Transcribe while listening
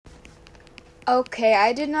Okay,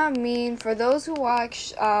 I did not mean, for those who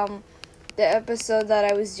watched the episode that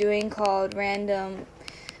I was doing called Random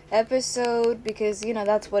Episode, because,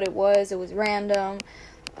 that's what it was random,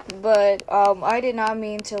 but I did not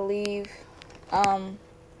mean to leave, how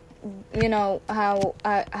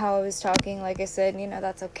I was talking. Like I said,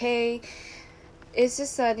 that's okay. It's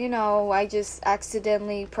just that, I just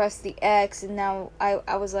accidentally pressed the X, and now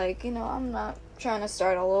I was like, I'm not trying to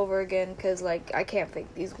start all over again, because, like, I can't fake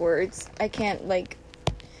these words. I can't, like,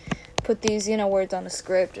 put these, words on a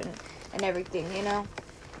script and everything,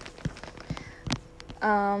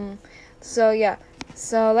 So, yeah.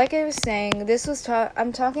 So, like I was saying,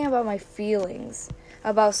 I'm talking about my feelings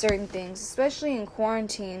about certain things, especially in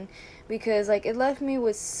quarantine, because, like, it left me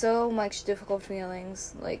with so much difficult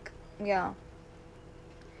feelings. Like, yeah.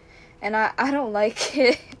 And I don't like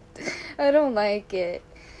it. I don't like it.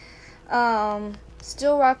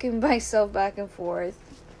 Still rocking myself back and forth.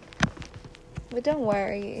 But don't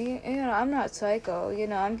worry, I'm not psycho.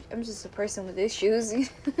 I'm just a person with issues.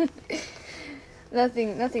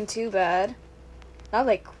 Nothing too bad. Not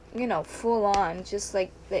like, full on. Just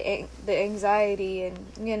like the anxiety and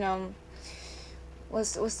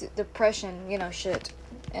what's the depression, shit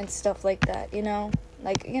and stuff like that.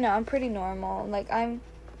 Like, I'm pretty normal. Like, I'm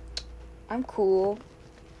cool.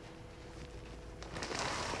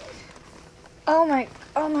 Oh my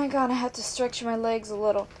god, I had to stretch my legs a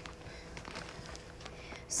little.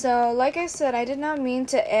 So, like I said, I did not mean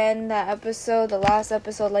to end that episode, the last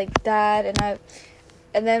episode, like that,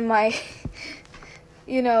 and then my,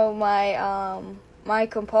 my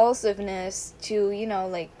compulsiveness to,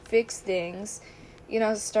 like, fix things,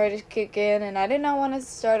 started to kick in, and I did not want to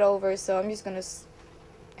start over, so I'm just gonna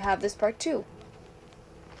have this part 2.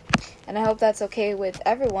 And I hope that's okay with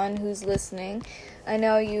everyone who's listening. I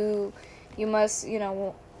know you must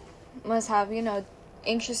have,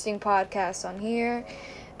 interesting podcasts on here.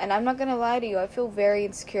 And I'm not going to lie to you, I feel very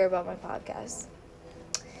insecure about my podcast.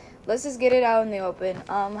 Let's just get it out in the open.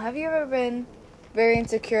 Have you ever been very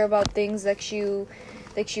insecure about things that you've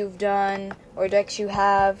done or that you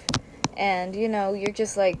have, and, you're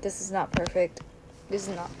just like, this is not perfect. This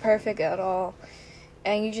is not perfect at all.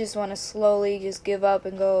 And you just want to slowly just give up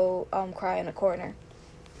and go cry in a corner.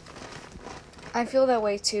 I feel that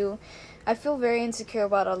way too. I feel very insecure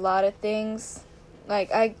about a lot of things.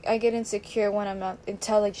 Like, I get insecure when I'm not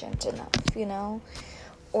intelligent enough,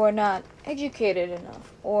 or not educated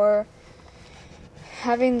enough, or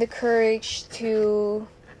having the courage to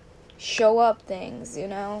show up things,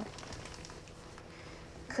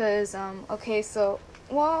 Because, okay, so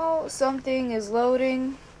while something is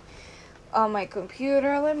loading on my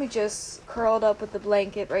computer, let me just curl up with the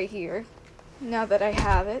blanket right here, now that I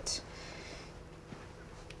have it.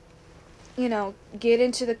 Get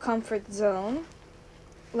into the comfort zone.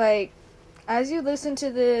 Like, as you listen to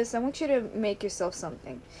this, I want you to make yourself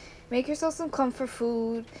something. Make yourself some comfort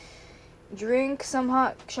food, drink some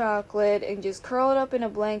hot chocolate, and just curl it up in a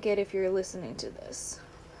blanket if you're listening to this.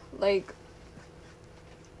 Like,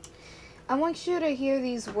 I want you to hear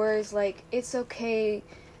these words, like, it's okay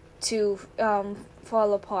to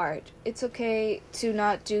fall apart. It's okay to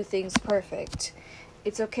not do things perfect.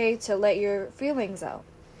 It's okay to let your feelings out.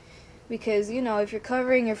 Because, if you're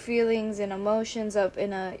covering your feelings and emotions up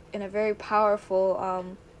in a very powerful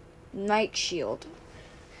night shield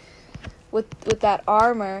with that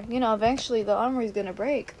armor, eventually the armor is going to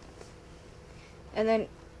break. And then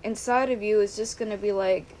inside of you is just going to be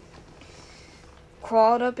like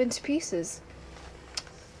crawled up into pieces.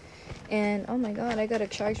 And oh my god, I got to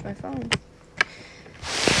charge my phone.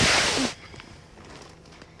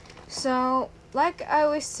 So, like I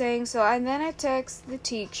was saying, and then I text the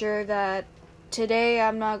teacher that today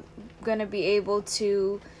I'm not going to be able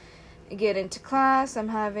to get into class. I'm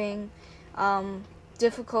having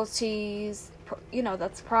difficulties,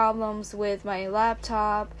 that's problems with my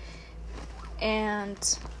laptop.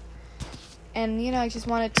 And I just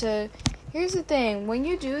wanted to, here's the thing, when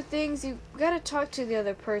you do things, you got to talk to the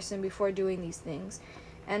other person before doing these things.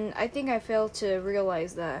 And I think I failed to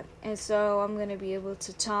realize that. And so I'm going to be able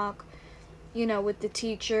to talk with the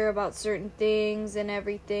teacher about certain things and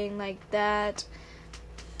everything like that.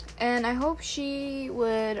 And I hope she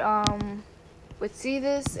would see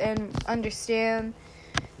this and understand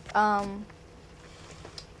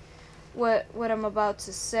what I'm about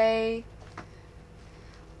to say.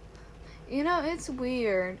 It's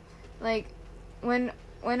weird. Like, when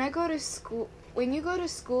I go to school, when you go to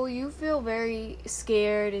school, you feel very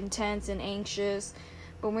scared and tense and anxious.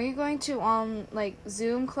 But when you're going to,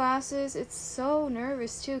 Zoom classes, it's so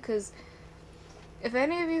nervous, too, because if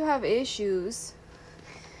any of you have issues,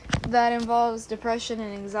 that involves depression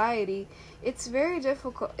and anxiety, it's very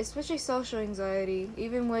difficult, especially social anxiety,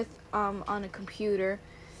 even with on a computer.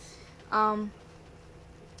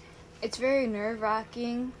 It's very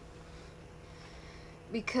nerve-wracking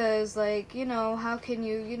because, like, how can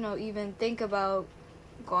you, even think about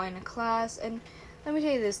going to class? And let me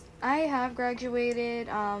tell you this, I have graduated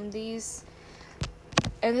and this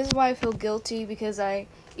is why I feel guilty, because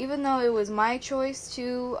even though it was my choice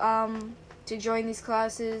to join these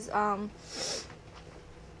classes,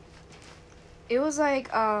 it was like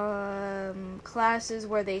classes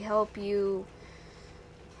where they help you.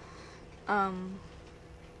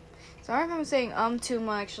 Sorry if I'm saying too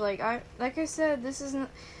much. Like I said, this isn't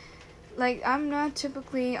like, I'm not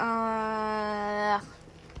typically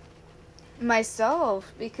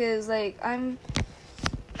myself, because like I'm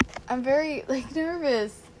very like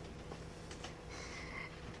nervous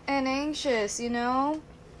and anxious,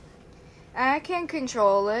 I can't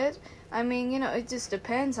control it. I mean, it just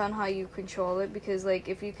depends on how you control it, because like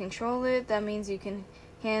if you control it, that means you can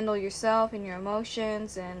handle yourself and your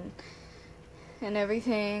emotions and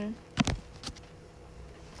everything.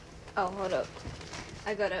 Oh, hold up.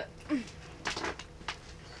 I gotta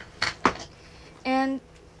and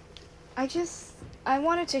I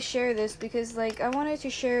wanted to share this because, like, I wanted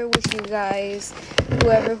to share with you guys,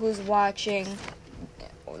 whoever who's watching,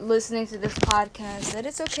 listening to this podcast, that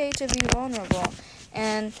it's okay to be vulnerable.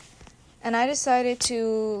 And I decided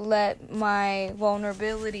to let my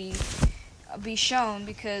vulnerability be shown,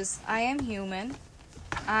 because I am human.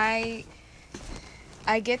 I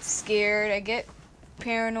get scared, I get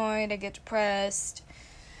paranoid, I get depressed.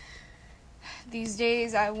 These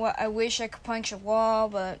days, I wish I could punch a wall,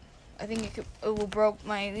 but I think it will broke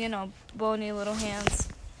my, bony little hands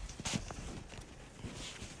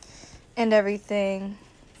and everything.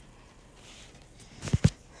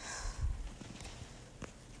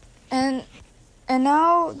 And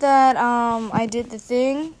now that I did the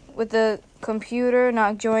thing with the computer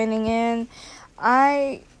not joining in,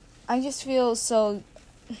 I just feel so.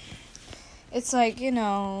 It's like,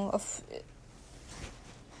 one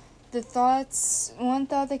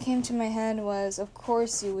thought that came to my head was, of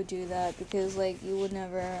course you would do that, because like you would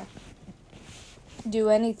never do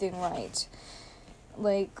anything right.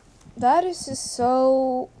 Like, that is just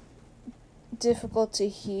so difficult to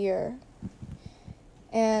hear,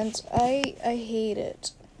 and I hate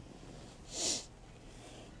it.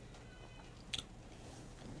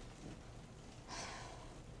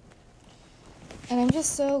 And I'm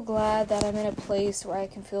just so glad that I'm in a place where I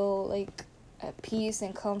can feel like at peace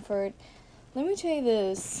and comfort. Let me tell you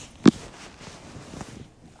this.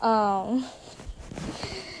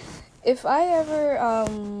 If I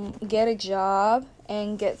ever get a job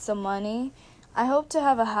and get some money, I hope to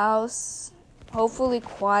have a house, hopefully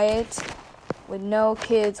quiet, with no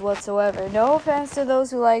kids whatsoever. No offense to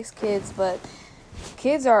those who likes kids, but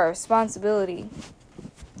kids are a responsibility.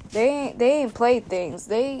 They ain't playthings.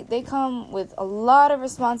 They come with a lot of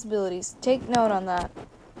responsibilities. Take note on that.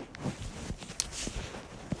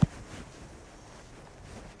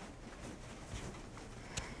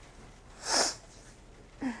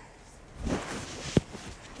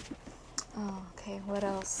 Oh, okay, what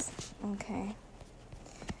else? Okay.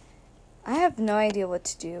 I have no idea what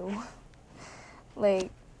to do.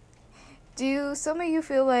 Like, do some of you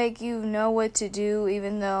feel like you know what to do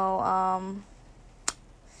even though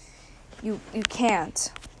you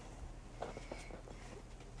can't?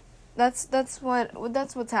 That's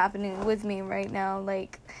what's happening with me right now.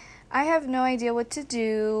 Like, I have no idea what to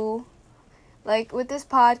do. Like, with this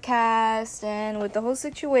podcast and with the whole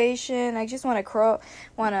situation, I just want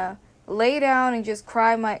to lay down and just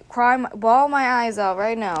bawl my eyes out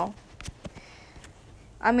right now.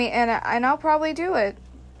 I mean, and I'll probably do it,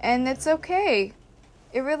 and it's okay.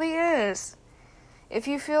 It really is. If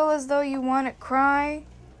you feel as though you want to cry,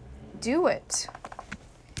 do it.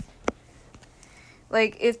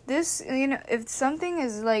 Like, if if something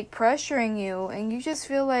is like pressuring you and you just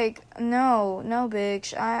feel like, no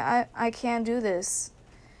bitch, I can't do this.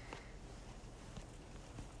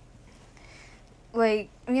 Like,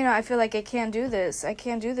 I feel like I can't do this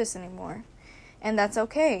anymore. And that's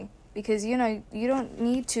okay, because you don't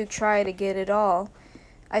need to try to get it all.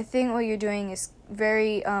 I think what you're doing is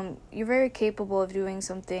you're very capable of doing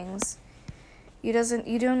some things. You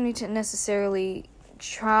don't need to necessarily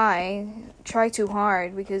try too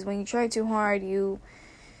hard, because when you try too hard, you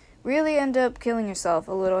really end up killing yourself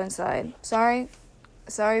a little inside. Sorry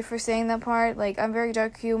for saying that part. Like, I'm very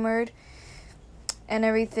dark humored and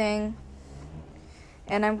everything,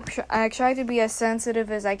 and I try to be as sensitive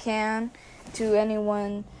as I can to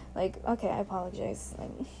anyone. Like, okay, I apologize.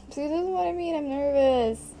 See, this is what I mean. I'm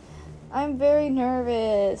nervous. I'm very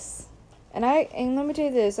nervous. And let me tell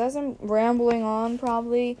you this, as I'm rambling on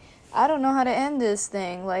probably, I don't know how to end this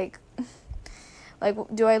thing. Like,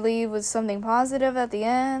 do I leave with something positive at the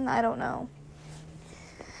end? I don't know.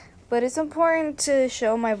 But it's important to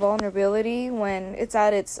show my vulnerability when it's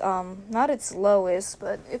at its not its lowest,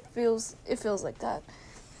 but it feels like that.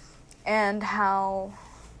 And how,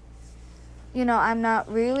 I'm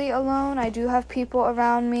not really alone. I do have people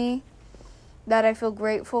around me that I feel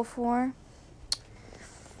grateful for.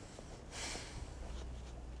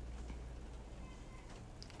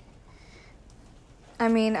 I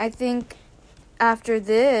mean, I think after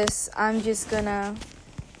this, I'm just gonna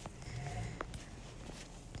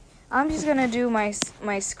do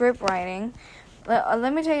my script writing.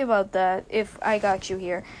 Let me tell you about that if I got you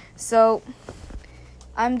here. So,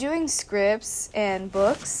 I'm doing scripts and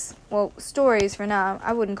books. Well, stories for now.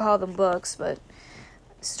 I wouldn't call them books, but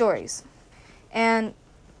stories. And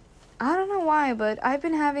I don't know why, but I've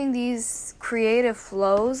been having these creative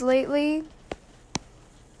flows lately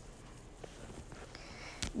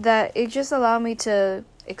that it just allowed me to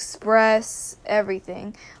express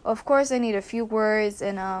everything. Of course, I need a few words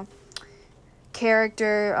and a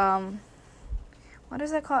character, what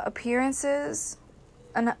is that called? Appearances?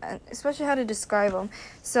 And especially how to describe them.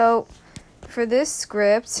 So, for this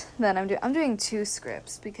script that I'm doing 2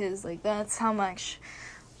 scripts because, that's how much,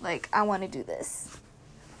 I want to do this.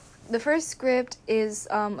 The first script is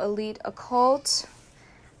Elite Occult.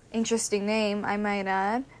 Interesting name, I might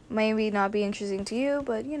add. Maybe not be interesting to you,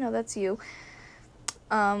 but, that's you.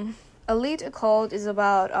 Elite Occult is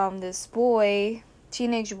about this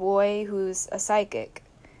teenage boy who's a psychic,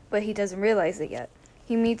 but he doesn't realize it yet.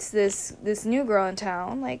 He meets this new girl in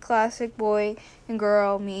town, classic boy and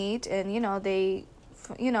girl meet, and, they,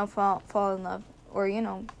 fall in love, or,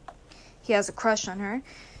 he has a crush on her,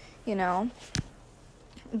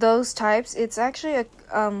 Those types. It's actually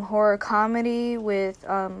a horror comedy with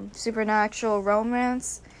supernatural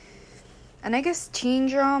romance, and I guess teen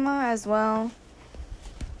drama as well.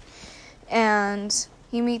 And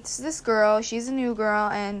he meets this girl. She's a new girl,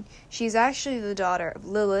 and she's actually the daughter of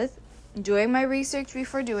Lilith. Doing my research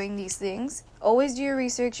before doing these things. Always do your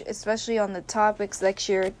research, especially on the topics that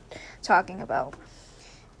you're talking about.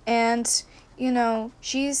 And,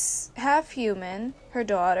 she's half human, her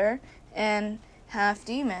daughter, and half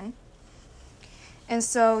demon. And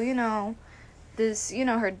so, this,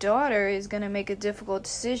 her daughter is going to make a difficult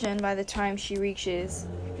decision by the time she reaches,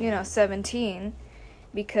 17.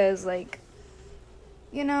 Because,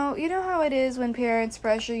 you know how it is when parents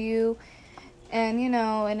pressure you and,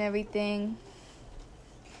 and everything.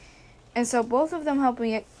 And so both of them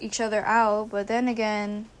helping each other out, but then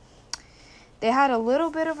again, they had a little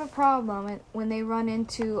bit of a problem when they run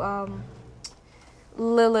into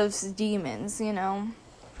Lilith's demons, a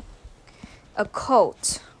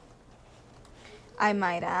cult, I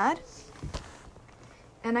might add.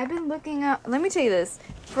 And I've been looking up, let me tell you this,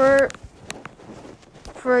 for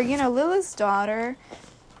Lilith's daughter,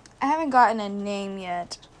 I haven't gotten a name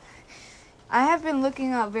yet. I have been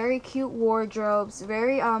looking up very cute wardrobes,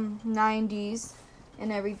 very 90s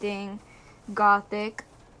and everything, gothic.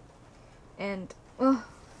 And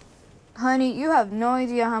honey, you have no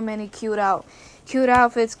idea how many cute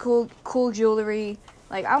outfits, cool jewelry.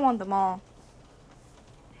 I want them all.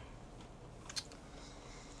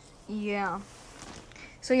 Yeah.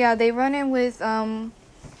 So yeah, they run in with and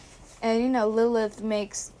Lilith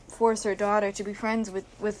force her daughter to be friends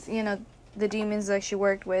with the demons that she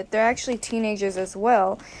worked with. They're actually teenagers as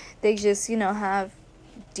well. They just, have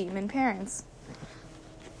demon parents.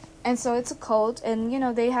 And so it's a cult, and,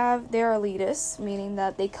 they're elitists, meaning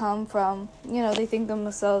that they come from, they think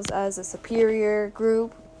themselves as a superior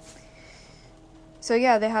group. So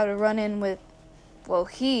yeah, they had to run in with,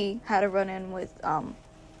 he had to run in with,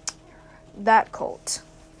 that cult.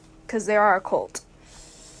 Because they are a cult.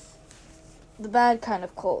 The bad kind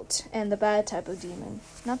of cult and the bad type of demon,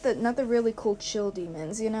 not the really cool chill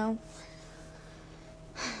demons, And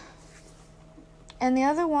the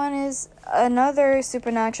other one is another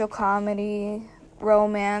supernatural comedy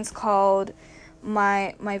romance called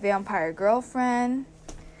My Vampire Girlfriend.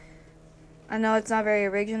 I know it's not very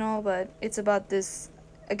original, but it's about this,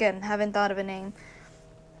 again, haven't thought of a name.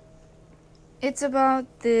 It's about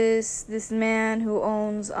this man who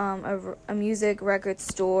owns a music record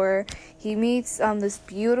store. He meets this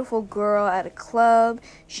beautiful girl at a club.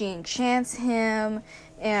 She enchants him,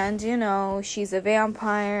 and she's a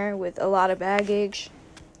vampire with a lot of baggage.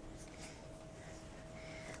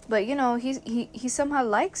 But he somehow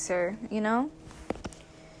likes her,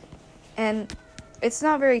 And it's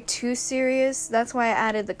not very too serious. That's why I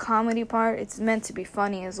added the comedy part. It's meant to be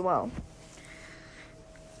funny as well.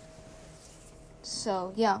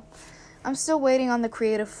 So, yeah. I'm still waiting on the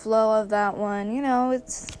creative flow of that one. You know,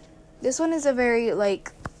 this one is a very,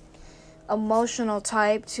 like, emotional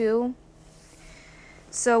type, too.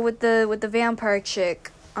 So, with the vampire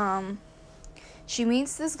chick, she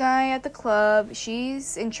meets this guy at the club.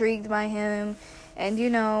 She's intrigued by him. And, you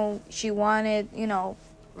know, she wanted, you know,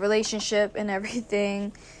 relationship and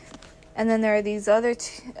everything. And then there are these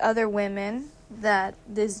other women that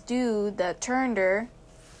this dude that turned her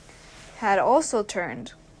had also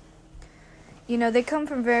turned. You know, they come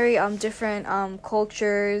from very different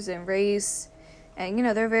cultures and race, and you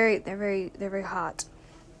know they're very hot.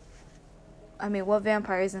 I mean, what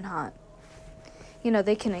vampire isn't hot? You know,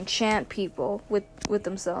 they can enchant people with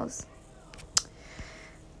themselves.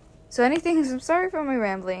 So I'm sorry for my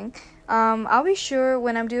rambling. I'll be sure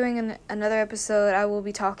when I'm doing another episode, I will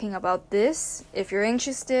be talking about this if you're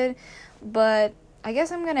interested. But I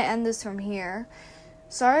guess I'm gonna end this from here.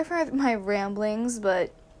 Sorry for my ramblings,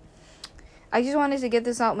 but I just wanted to get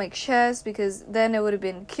this out my chest because then it would have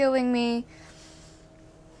been killing me.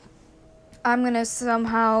 I'm gonna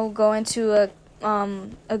somehow go into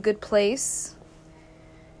a good place,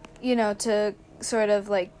 you know, to sort of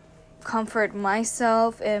like comfort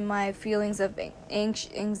myself and my feelings of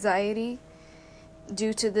anxiety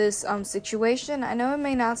due to this situation. I know it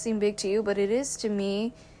may not seem big to you, but it is to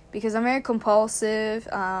me because I'm very compulsive.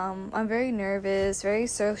 I'm very nervous, very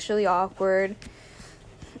socially awkward,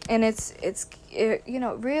 and it you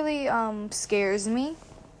know, really scares me.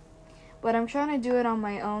 But I'm trying to do it on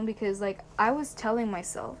my own because, like, I was telling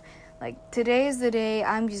myself, like, today is the day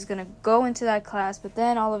I'm just gonna go into that class. But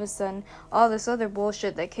then all of a sudden, all this other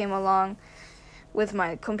bullshit that came along with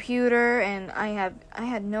my computer, and I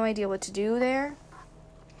had no idea what to do there.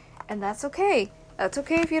 And that's okay. That's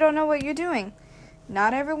okay if you don't know what you're doing.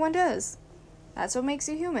 Not everyone does. That's what makes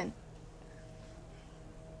you human.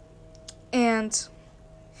 And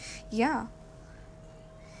yeah,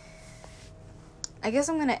 I guess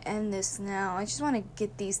I'm gonna end this now. I just want to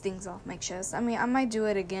get these things off my chest. I mean, I might do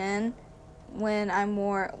it again when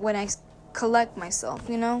I collect myself,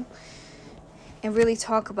 you know, and really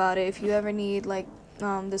talk about it. If you ever need like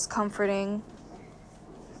this comforting,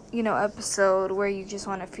 you know, episode where you just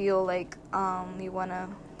want to feel like you want to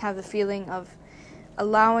have the feeling of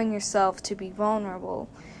allowing yourself to be vulnerable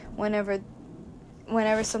whenever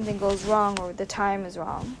something goes wrong or the time is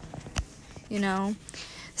wrong, you know.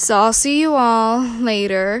 So I'll see you all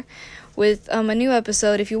later with a new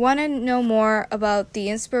episode. If you want to know more about the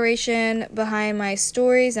inspiration behind my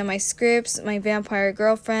stories and my scripts, my vampire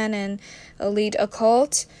girlfriend and elite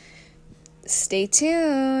occult, stay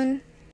tuned.